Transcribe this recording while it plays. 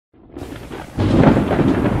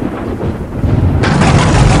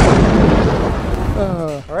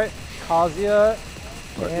Kazuya.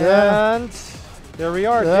 And there we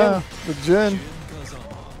are, yeah, Jin. the Jin.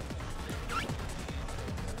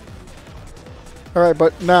 All right,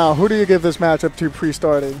 but now, who do you give this matchup to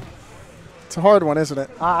pre-starting? It's a hard one, isn't it?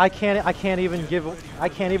 I can't even give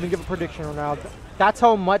a prediction right now. That's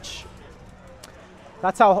how much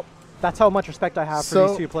respect I have for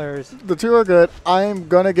these two players. The two are good. I'm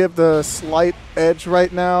gonna give the slight edge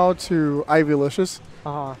right now to Ivylicious.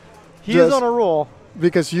 He is on a roll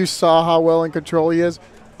because you saw how well in control he is.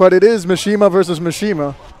 But it is Mishima versus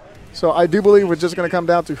Mishima, so I do believe it's just gonna come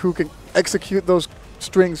down to who can execute those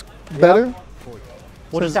strings better. Yep.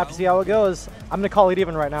 We'll just have to see how it goes. I'm gonna call it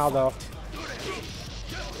even right now, though.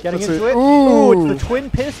 Getting into it. Ooh, it's the twin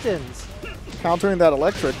pistons. Countering that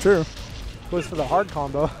electric too. Goes for the hard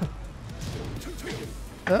combo.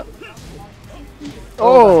 Yep.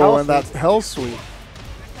 Oh, and that's hell sweep.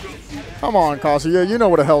 Come on, Kazuya, you know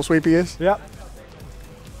what a hell sweep is. Yep.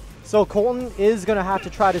 So Colton is gonna have to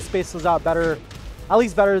try to space those out better, at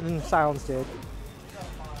least better than Silence did.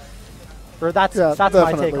 Or that's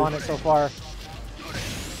my take on it so far.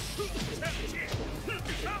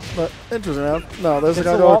 But interesting enough, no, this is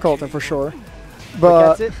gonna go with Colton for sure.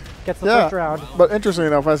 But gets the first round. But interesting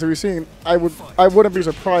enough, as we've seen, I wouldn't be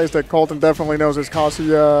surprised that Colton definitely knows his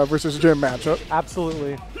Kazuya versus Jin matchup.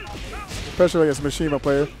 Absolutely. Especially as a Mishima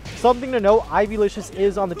player. Something to note, Ivylicious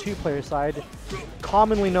is on the two-player side,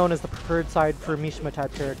 commonly known as the preferred side for Mishima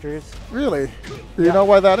type characters. Really? Do you know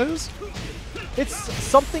why that is? It's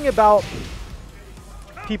something about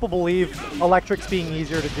people believe electrics being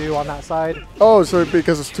easier to do on that side. Oh, so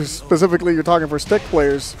because specifically you're talking for stick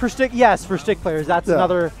players. Yes, for stick players. That's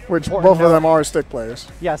another. Which both of them are stick players.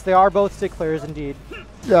 Yes, they are both stick players indeed.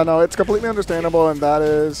 Yeah, no, it's completely understandable, and that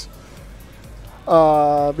is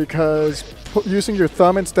because using your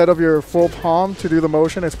thumb instead of your full palm to do the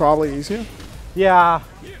motion is probably easier. Yeah,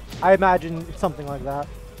 I imagine it's something like that.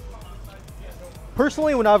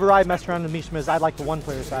 Personally, whenever I mess around with Mishimas, I like the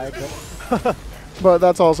one-player side. But but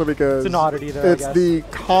that's also because it's an oddity there, it's the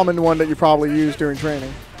common one that you probably use during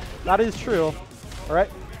training. That is true. All right,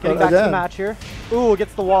 getting back to the match here. Ooh,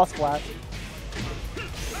 gets the wall splat.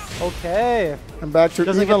 Okay. And back to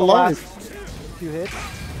even life. Few hits.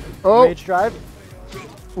 Oh. Rage drive.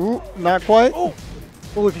 Ooh, not quite. Oh,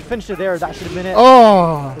 if you finished it there, that should have been it.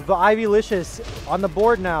 Oh. The Ivylicious on the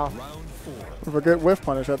board now. With a good whiff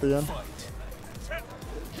punish at the end.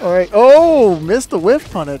 All right. Oh, missed the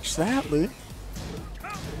whiff punish, sadly.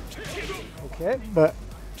 Okay. But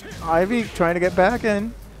Ivy trying to get back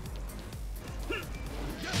in.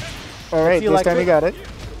 All right, this time he got it.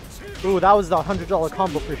 Ooh, that was the $100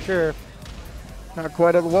 combo for sure. Not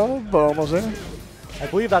quite at the wall, but almost there. I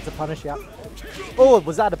believe that's a punish, yeah. Oh,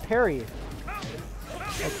 was that a parry?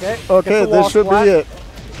 Okay. Okay, this should be it.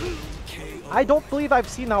 I don't believe I've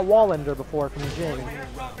seen that wall ender before from Jin.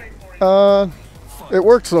 It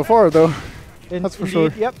worked so far, though. That's for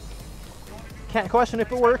sure. Yep. Can't question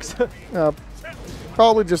if it works.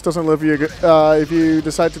 Probably just doesn't leave you a good. If you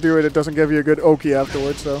decide to do it, it doesn't give you a good oki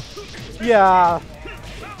afterwards, though. Yeah.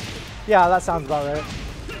 Yeah, that sounds about right.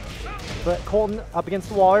 But Colton up against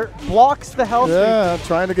the wall, blocks the health. Yeah,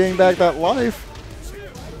 trying to gain back that life.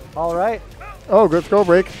 All right. Oh, good throw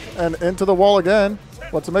break. And into the wall again.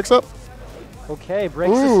 What's a mix-up? Okay,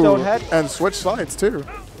 breaks the stone head. And switch sides, too.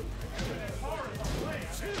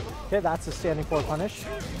 Okay, that's a standing forward punish.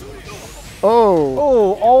 Oh.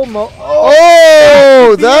 Oh, almost.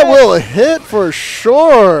 Oh, that will hit for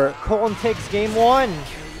sure. Colton takes game one.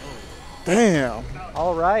 Damn.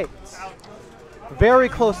 All right. Very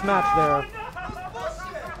close match there.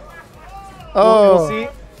 Oh.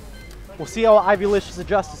 We'll see how Ivylicious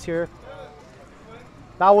adjusts here.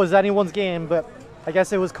 That was anyone's game, but I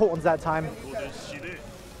guess it was Colton's that time.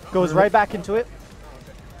 Goes right back into it.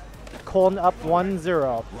 Colton up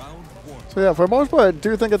 1-0. So yeah, for the most part, I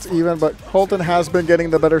do think it's even, but Colton has been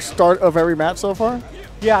getting the better start of every match so far.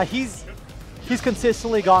 Yeah, he's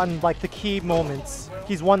consistently gotten like the key moments.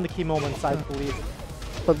 He's won the key moments, I believe.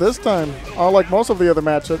 But this time, unlike most of the other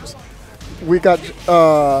matchups, we got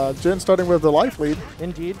Jin starting with the life lead.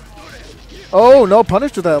 Indeed. Oh, no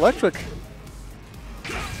punish to that electric.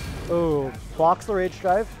 Oh, blocks the rage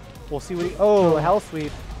drive. We'll see what he... Oh, hell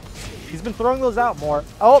sweep. He's been throwing those out more.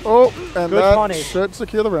 Oh, and good that punish. Should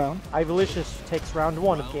secure the round. Ivylicious takes round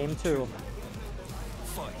one of game two.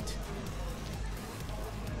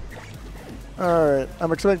 All right,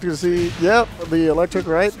 I'm expecting to see, yep, the electric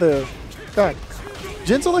right there. God,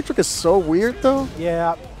 Jin's electric is so weird, though.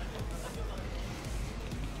 Yeah.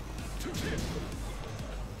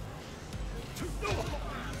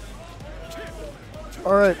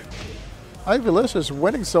 All right, Ivylicious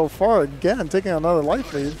winning so far again, taking another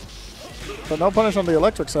life lead. But no punish on the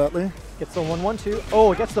electric, sadly. Gets the 1-1-2.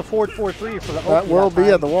 Oh, it gets the forward 4-3 for the OP. That will be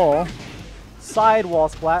at the wall. Side wall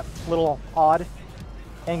splat. Little odd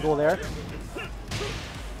angle there.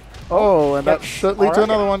 Oh, and that should lead to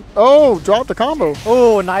another one. Oh, dropped the combo.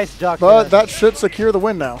 Oh, nice duck. But that should secure the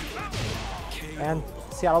win now. And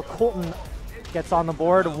Seattle Colton gets on the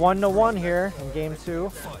board 1-1 here in game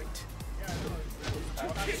 2.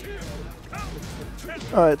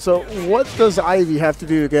 All right, so what does Ivy have to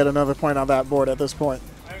do to get another point on that board at this point?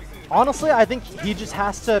 Honestly, I think he just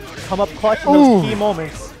has to come up clutch in those key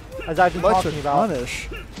moments, as I've been talking about. Punish.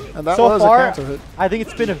 And that so was far, a counter hit. I think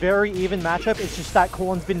it's been a very even matchup. It's just that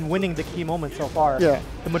Colton's been winning the key moments so far. Yeah.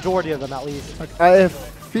 The majority of them, at least. I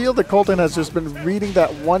feel that Colton has just been reading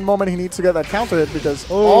that one moment he needs to get that counter hit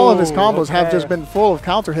because all of his combos have just been full of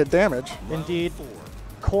counter hit damage. Indeed.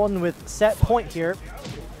 Colton with set point here.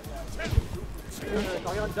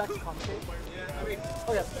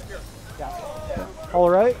 All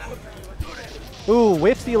right. Ooh,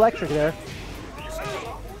 whiffs the electric there.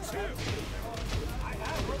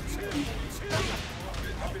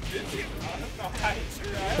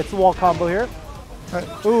 It's the wall combo here.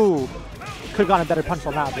 Right. Ooh, could have gotten a better punch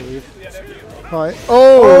on that, I believe. Right.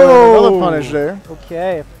 Oh, another punish there.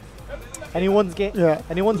 Okay. Anyone's game. Yeah.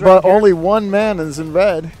 Anyone's but right only one man is in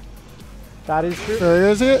red. That is true. There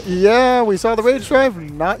is it. Yeah, we saw the rage drive.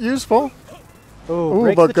 Not useful.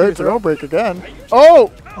 Ooh, but good throw break again.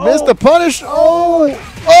 Oh, missed the punish. Oh,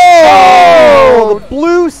 the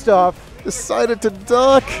blue stuff. Decided to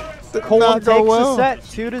duck. Did Colton not go takes well. the set,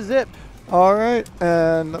 2-0. All right,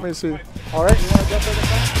 and let me see. All right, you want to jump in the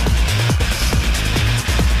front?